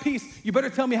me about peace. You better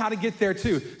tell me how to get there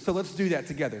too. So let's do that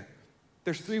together.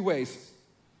 There's 3 ways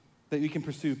that you can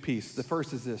pursue peace. The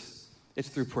first is this. It's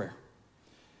through prayer.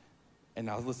 And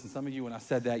now listen, some of you, when I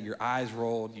said that, your eyes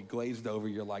rolled, you glazed over.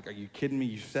 You're like, are you kidding me?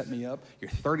 You set me up.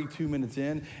 You're 32 minutes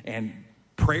in and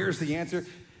prayer's the answer.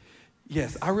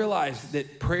 Yes, I realize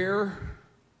that prayer,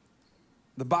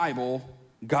 the Bible,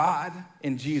 God,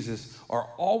 and Jesus are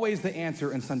always the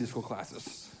answer in Sunday school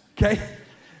classes. Okay?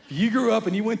 You grew up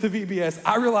and you went to VBS.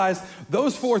 I realize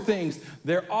those 4 things,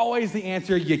 they're always the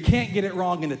answer. You can't get it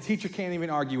wrong, and the teacher can't even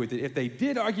argue with it. If they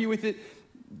did argue with it,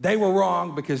 they were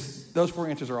wrong, because those 4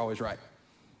 answers are always right.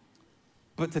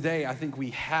 But today, I think we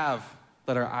have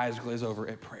let our eyes glaze over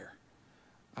at prayer.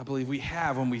 I believe we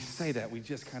have. When we say that, we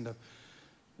just kind of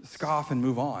scoff and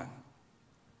move on.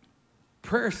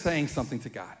 Prayer is saying something to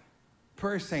God.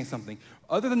 Prayer is saying something.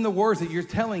 Other than the words that you're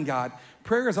telling God,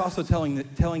 prayer is also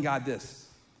telling God this: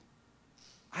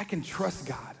 I can trust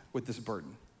God with this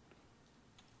burden.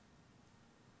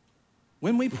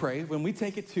 When we pray, when we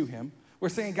take it to him, we're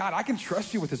saying, God, I can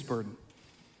trust you with this burden.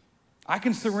 I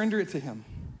can surrender it to him.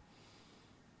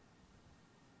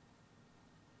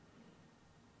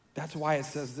 That's why it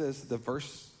says this, the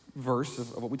verse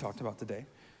of what we talked about today,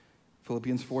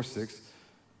 Philippians 4:6.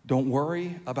 Don't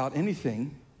worry about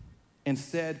anything.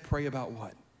 Instead, pray about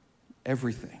what?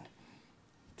 Everything.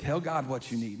 Tell God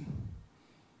what you need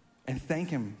and thank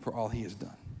him for all he has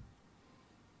done.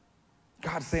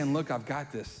 God's saying, look, I've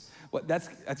got this. Well, that's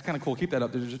kind of cool. Keep that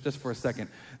up there just for a second.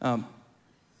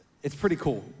 It's pretty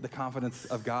cool, the confidence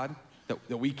of God,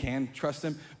 that we can trust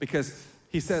him, because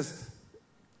he says,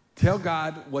 tell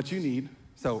God what you need.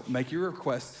 So make your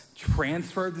request,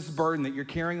 transfer this burden that you're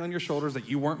carrying on your shoulders that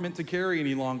you weren't meant to carry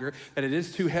any longer, that it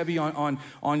is too heavy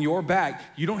on your back.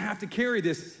 You don't have to carry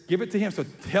this. Give it to him. So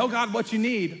tell God what you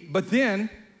need, but then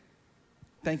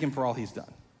thank him for all he's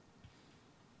done.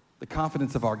 The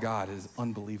confidence of our God is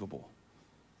unbelievable.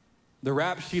 The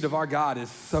rap sheet of our God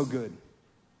is so good.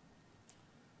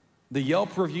 The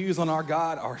Yelp reviews on our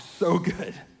God are so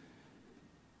good.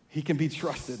 He can be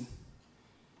trusted.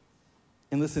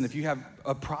 And listen, if you have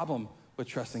a problem with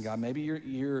trusting God, maybe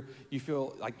you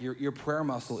feel like your prayer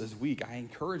muscle is weak, I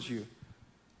encourage you,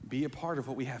 be a part of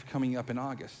what we have coming up in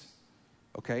August.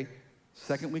 okay?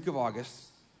 Second week of August,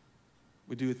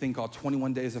 we do a thing called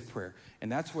 21 Days of Prayer.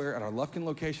 And that's where at our Lufkin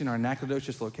location, our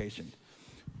Nacogdoches location,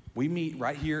 we meet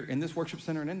right here in this worship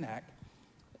center in Nac,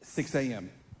 6 a.m.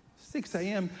 6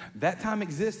 a.m., that time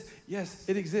exists? Yes,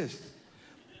 it exists.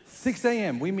 6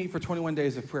 a.m., we meet for 21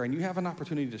 days of prayer, and you have an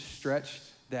opportunity to stretch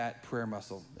that prayer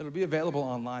muscle. It'll be available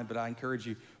online, but I encourage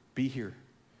you, be here,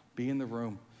 be in the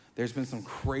room. There's been some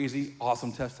crazy,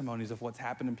 awesome testimonies of what's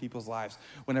happened in people's lives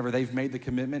whenever they've made the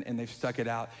commitment and they've stuck it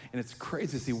out, and it's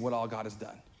crazy to see what all God has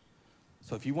done.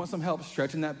 So if you want some help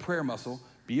stretching that prayer muscle,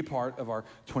 be a part of our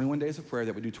 21 days of prayer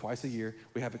that we do twice a year.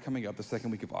 We have it coming up the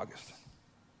second week of August.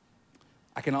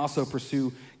 I can also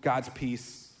pursue God's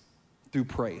peace through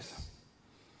praise.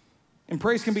 And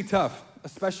praise can be tough,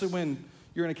 especially when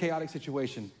you're in a chaotic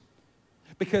situation,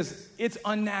 because it's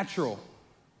unnatural.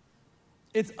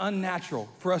 It's unnatural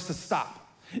for us to stop.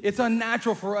 It's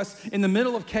unnatural for us in the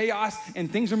middle of chaos and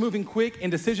things are moving quick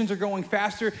and decisions are going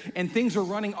faster and things are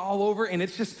running all over and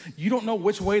it's just, you don't know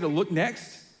which way to look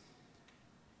next.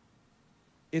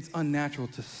 It's unnatural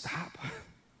to stop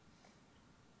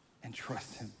and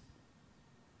trust him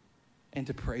and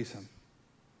to praise him.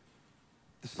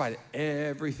 Despite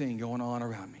everything going on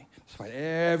around me, despite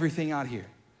everything out here,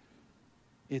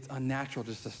 it's unnatural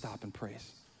just to stop and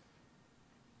praise.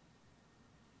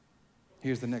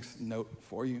 Here's the next note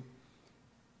for you.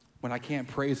 When I can't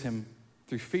praise him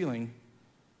through feeling,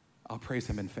 I'll praise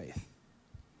him in faith.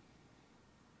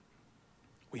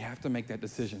 We have to make that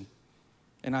decision.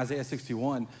 In Isaiah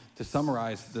 61, to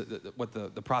summarize what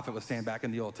the prophet was saying back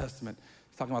in the Old Testament,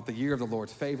 he's talking about the year of the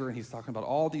Lord's favor, and he's talking about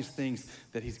all these things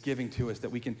that he's giving to us that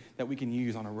we can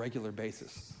use on a regular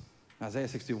basis. In Isaiah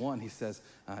 61, he says,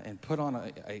 and put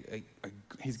on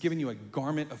he's giving you a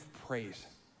garment of praise,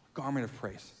 garment of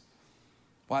praise.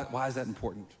 Why is that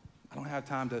important? I don't have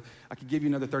time I could give you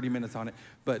another 30 minutes on it,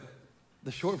 but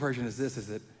the short version is this, is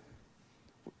that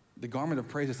the garment of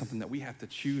praise is something that we have to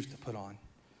choose to put on.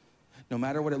 No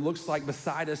matter what it looks like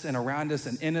beside us and around us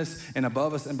and in us and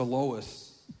above us and below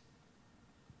us,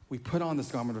 we put on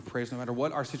this garment of praise no matter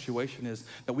what our situation is,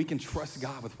 that we can trust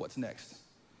God with what's next.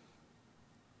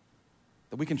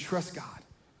 That we can trust God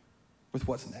with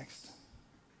what's next.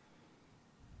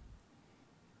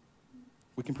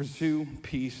 We can pursue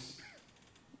peace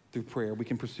through prayer. We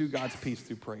can pursue God's peace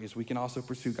through praise. We can also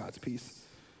pursue God's peace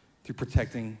through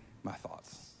protecting my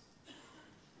thoughts.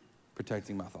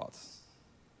 Protecting my thoughts.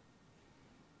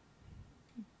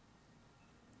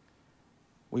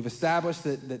 We've established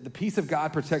that the peace of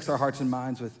God protects our hearts and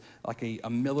minds with like a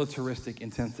militaristic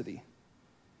intensity.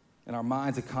 And our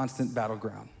mind's a constant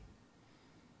battleground.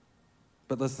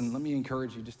 But listen, let me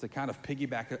encourage you just to kind of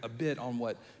piggyback a bit on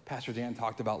what Pastor Dan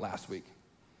talked about last week.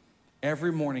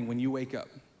 Every morning when you wake up,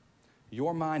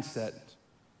 your mindset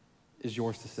is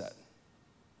yours to set.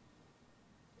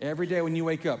 Every day when you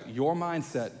wake up, your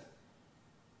mindset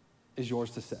is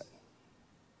yours to set.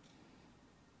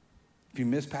 If you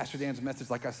missed Pastor Dan's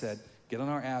message, like I said, get on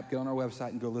our app, get on our website,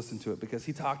 and go listen to it, because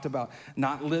he talked about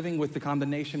not living with the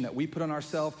condemnation that we put on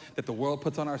ourselves, that the world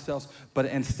puts on ourselves, but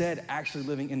instead actually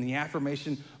living in the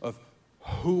affirmation of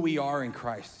who we are in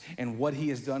Christ and what he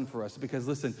has done for us. Because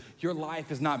listen, your life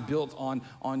is not built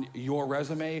on your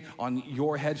resume, on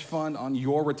your hedge fund, on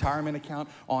your retirement account,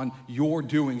 on your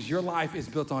doings. Your life is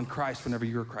built on Christ whenever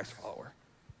you're a Christ follower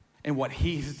and what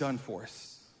he's done for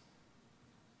us.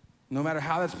 No matter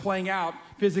how that's playing out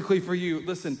physically for you,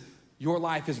 listen, your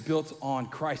life is built on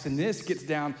Christ. And this gets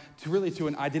down to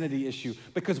an identity issue,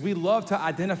 because we love to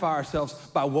identify ourselves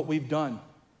by what we've done.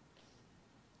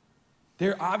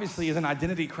 There obviously is an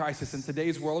identity crisis in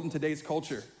today's world and today's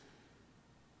culture.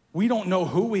 We don't know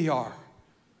who we are.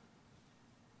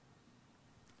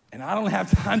 And I don't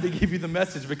have time to give you the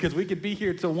message, because we could be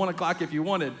here till 1 o'clock if you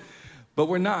wanted, but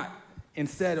we're not.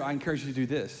 Instead, I encourage you to do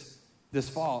this. This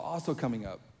fall, also coming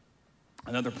up,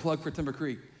 another plug for Timber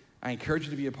Creek, I encourage you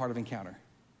to be a part of Encounter.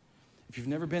 If you've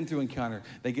never been through Encounter,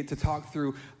 they get to talk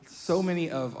through so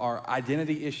many of our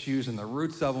identity issues and the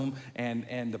roots of them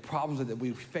and the problems that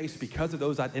we face because of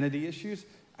those identity issues.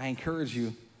 I encourage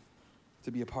you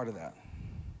to be a part of that.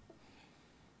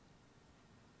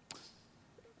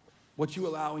 What you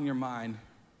allow in your mind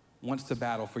wants to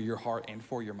battle for your heart and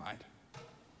for your mind.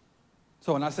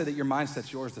 So when I say that your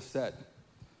mindset's yours to set,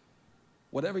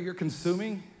 whatever you're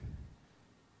consuming,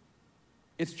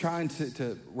 it's trying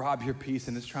to rob your peace,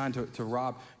 and it's trying to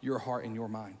rob your heart and your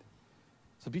mind.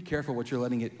 So be careful what you're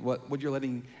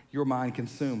letting your mind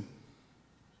consume.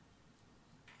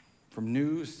 From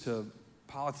news to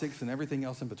politics and everything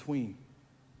else in between.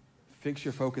 Fix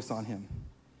your focus on him.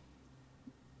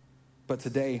 But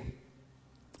today,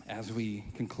 as we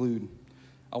conclude,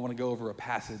 I want to go over a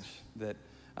passage that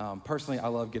personally I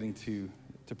love getting to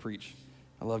preach.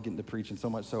 I love getting to preach, and so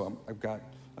much so I've got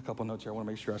a couple notes here I want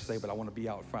to make sure I say, but I want to be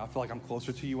out front. I feel like I'm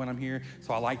closer to you when I'm here,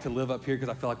 so I like to live up here because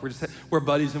I feel like we're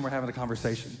buddies and we're having a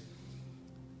conversation.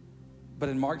 But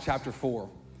in Mark chapter 4,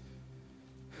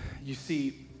 you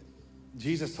see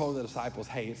Jesus told the disciples,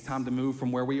 hey, it's time to move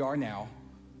from where we are now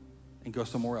and go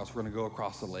somewhere else. We're going to go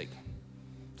across the lake.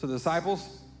 So the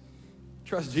disciples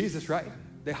trust Jesus, right?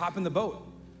 They hop in the boat.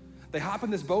 They hop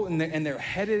in this boat and they're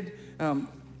headed to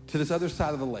this other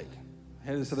side of the lake.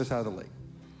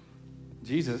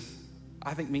 Jesus,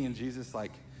 I think me and Jesus, I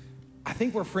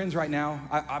think we're friends right now.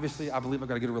 Obviously, I believe I've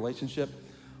got a good relationship.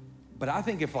 But I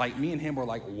think if me and him were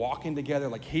walking together,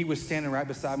 he was standing right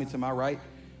beside me to my right,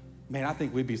 man, I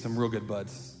think we'd be some real good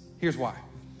buds. Here's why.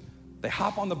 They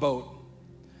hop on the boat,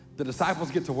 the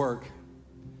disciples get to work,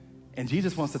 and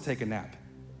Jesus wants to take a nap.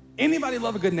 Anybody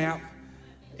love a good nap?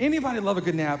 Anybody love a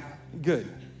good nap?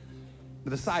 Good.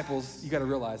 The disciples, you got to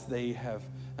realize they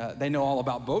know all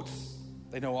about boats.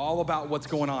 They know all about what's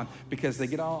going on because they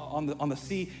get on the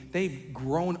sea. They've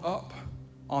grown up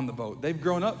on the boat. They've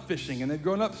grown up fishing and they've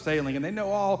grown up sailing, and they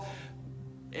know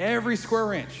every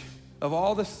square inch of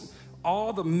all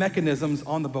the mechanisms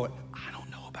on the boat. I don't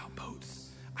know about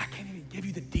boats. I can't even give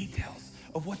you the details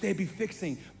of what they'd be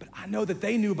fixing, but I know that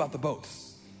they knew about the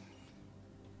boats.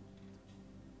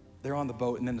 They're on the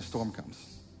boat, and then the storm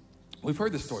comes. We've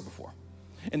heard this story before.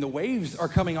 And the waves are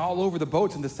coming all over the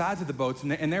boats and the sides of the boats,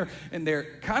 and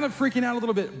they're kind of freaking out a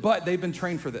little bit, but they've been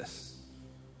trained for this.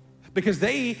 Because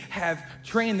they have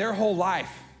trained their whole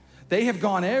life. They have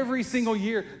gone every single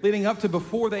year leading up to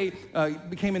before they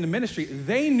became into ministry.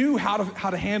 They knew how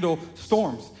to handle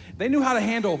storms. They knew how to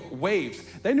handle waves.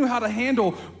 They knew how to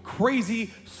handle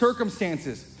crazy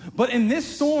circumstances. But in this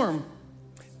storm,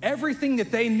 everything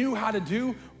that they knew how to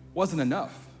do wasn't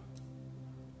enough.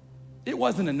 It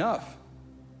wasn't enough.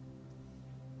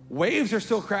 Waves are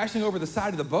still crashing over the side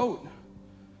of the boat.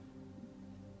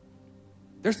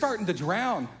 They're starting to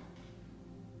drown.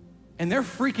 And they're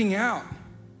freaking out.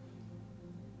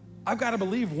 I've got to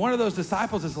believe one of those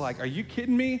disciples is are you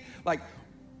kidding me?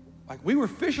 We were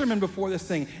fishermen before this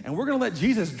thing, and we're going to let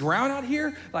Jesus drown out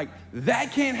here?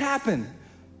 That can't happen.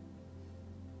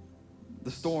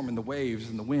 The storm and the waves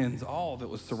and the winds, all of it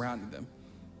was surrounding them.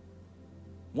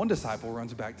 One disciple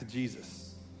runs back to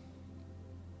Jesus.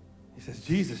 He says,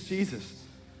 Jesus,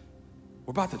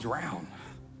 we're about to drown.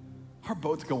 Our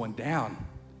boat's going down.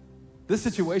 This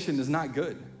situation is not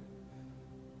good.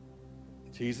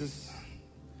 Jesus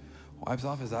wipes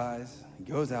off his eyes. He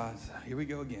goes out. Here we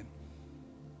go again.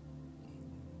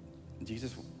 And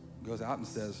Jesus goes out and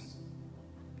says,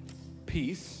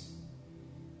 peace,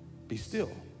 be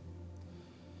still.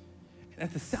 And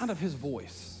at the sound of his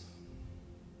voice,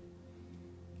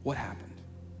 what happened?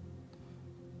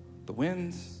 The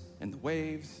winds and the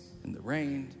waves and the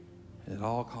rain, it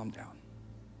all calmed down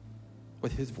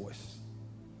with his voice.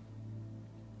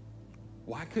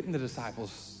 Why couldn't the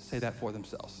disciples say that for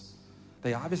themselves?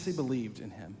 They obviously believed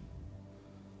in him.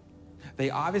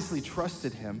 They obviously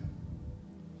trusted him.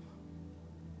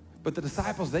 But the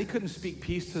disciples, they couldn't speak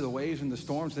peace to the waves and the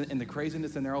storms and the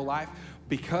craziness in their own life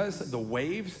because the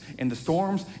waves and the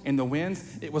storms and the winds,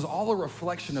 it was all a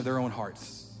reflection of their own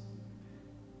hearts.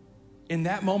 In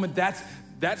that moment,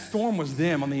 that storm was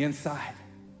them on the inside.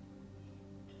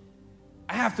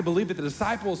 I have to believe that the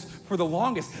disciples, for the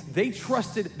longest, they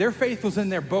trusted, their faith was in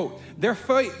their boat. Their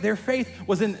faith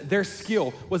was in their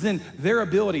skill, was in their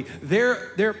ability,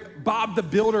 their Bob the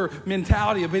Builder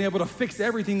mentality of being able to fix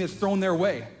everything that's thrown their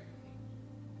way.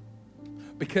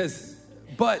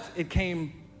 But it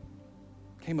came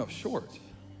up short.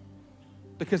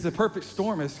 Because the perfect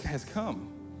storm has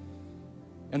come.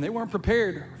 And they weren't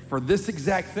prepared for this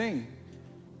exact thing.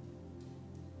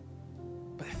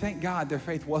 But thank God their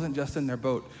faith wasn't just in their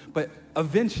boat. But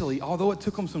eventually, although it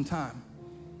took them some time,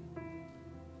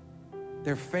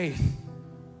 their faith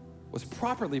was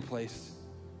properly placed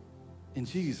in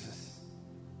Jesus.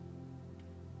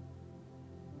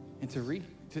 And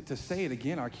to say it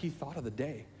again, our key thought of the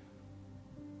day,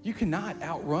 you cannot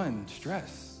outrun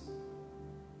stress.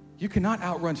 You cannot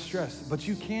outrun stress, but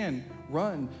you can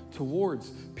run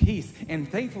towards peace. And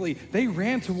thankfully, they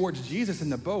ran towards Jesus in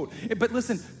the boat. But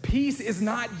listen, peace is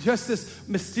not just this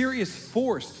mysterious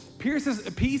force. Peace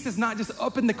is not just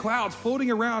up in the clouds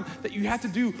floating around that you have to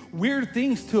do weird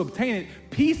things to obtain it.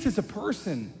 Peace is a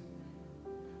person.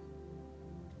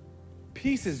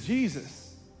 Peace is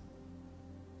Jesus.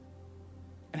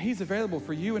 And he's available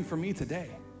for you and for me today.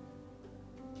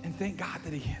 And thank God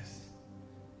that he is.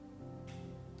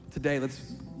 Today, let's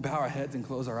bow our heads and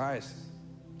close our eyes.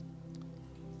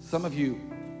 Some of you,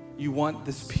 You want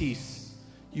this peace.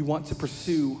 You want to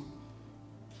pursue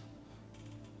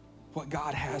what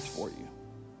God has for you.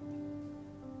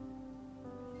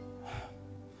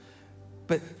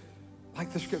 But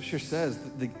like the scripture says,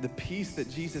 the peace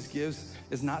that Jesus gives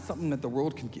is not something that the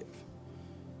world can give.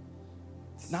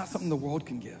 It's not something the world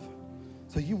can give.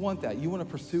 So you want that. You want to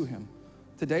pursue him.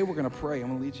 Today we're going to pray. I'm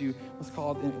going to lead you, what's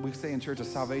called, we say in church, a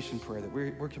salvation prayer, that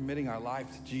we're committing our life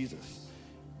to Jesus.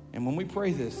 And when we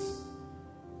pray this,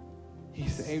 he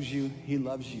saves you, he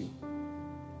loves you.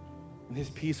 And his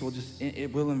peace will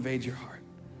it will invade your heart.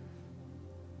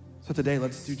 So today,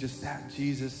 let's do just that.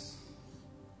 Jesus,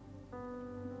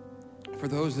 for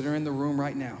those that are in the room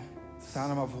right now, the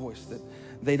sound of my voice, that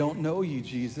they don't know you,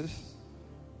 Jesus,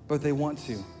 but they want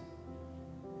to.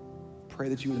 Pray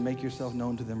that you would make yourself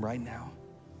known to them right now.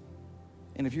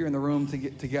 And if you're in the room to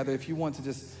get together, if you want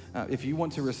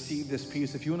to receive this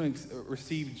peace, if you want to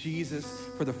receive Jesus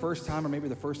for the first time or maybe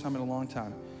the first time in a long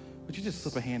time, would you just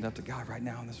slip a hand up to God right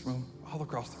now in this room, all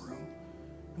across the room?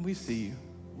 And we see you.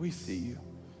 We see you.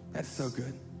 That's so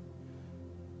good.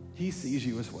 He sees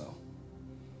you as well.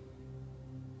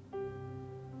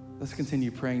 Let's continue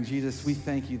praying. Jesus, we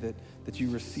thank you that you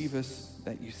receive us,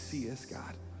 that you see us,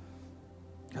 God.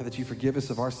 God, that you forgive us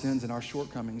of our sins and our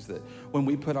shortcomings, that when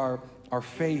we put our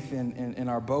faith in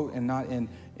our boat and not in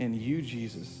you,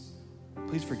 Jesus,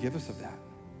 please forgive us of that.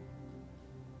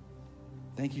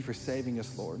 Thank you for saving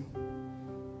us, Lord.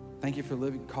 Thank you for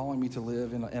calling me to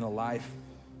live in a life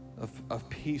of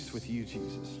peace with you,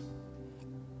 Jesus.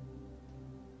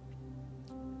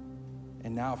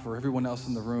 And now for everyone else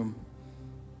in the room,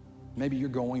 maybe you're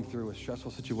going through a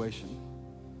stressful situation.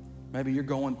 Maybe you're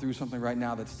going through something right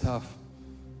now that's tough.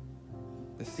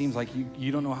 It seems like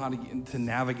you don't know how to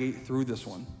navigate through this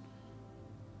one.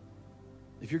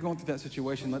 If you're going through that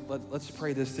situation, let's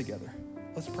pray this together.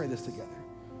 Let's pray this together.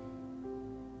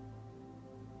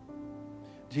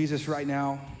 Jesus, right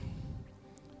now,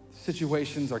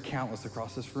 situations are countless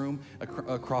across this room,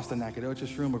 across the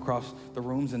Nacogdoches room, across the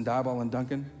rooms in Diboll and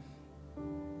Duncan.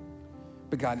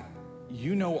 But God,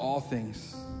 you know all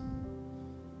things.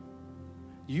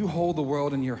 You hold the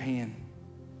world in your hand.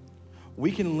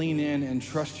 We can lean in and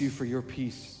trust you for your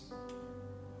peace.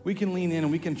 We can lean in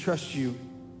and we can trust you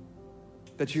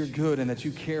that you're good and that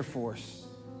you care for us,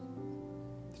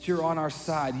 that you're on our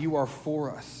side, you are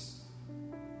for us.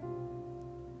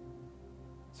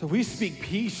 So we speak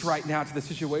peace right now to the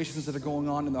situations that are going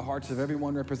on in the hearts of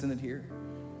everyone represented here.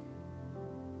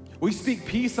 We speak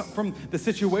peace from the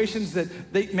situations that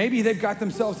maybe they've got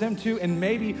themselves into, and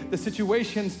maybe the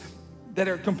situations that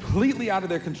are completely out of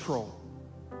their control.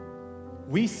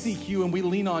 We seek you and we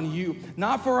lean on you,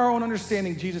 not for our own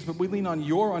understanding, Jesus, but we lean on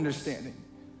your understanding.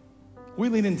 We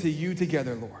lean into you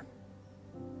together, Lord.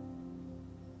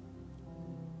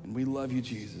 And we love you,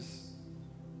 Jesus.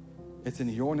 It's in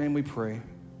your name we pray.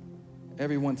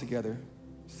 Everyone together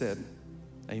said,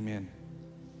 amen.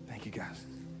 Thank you, guys.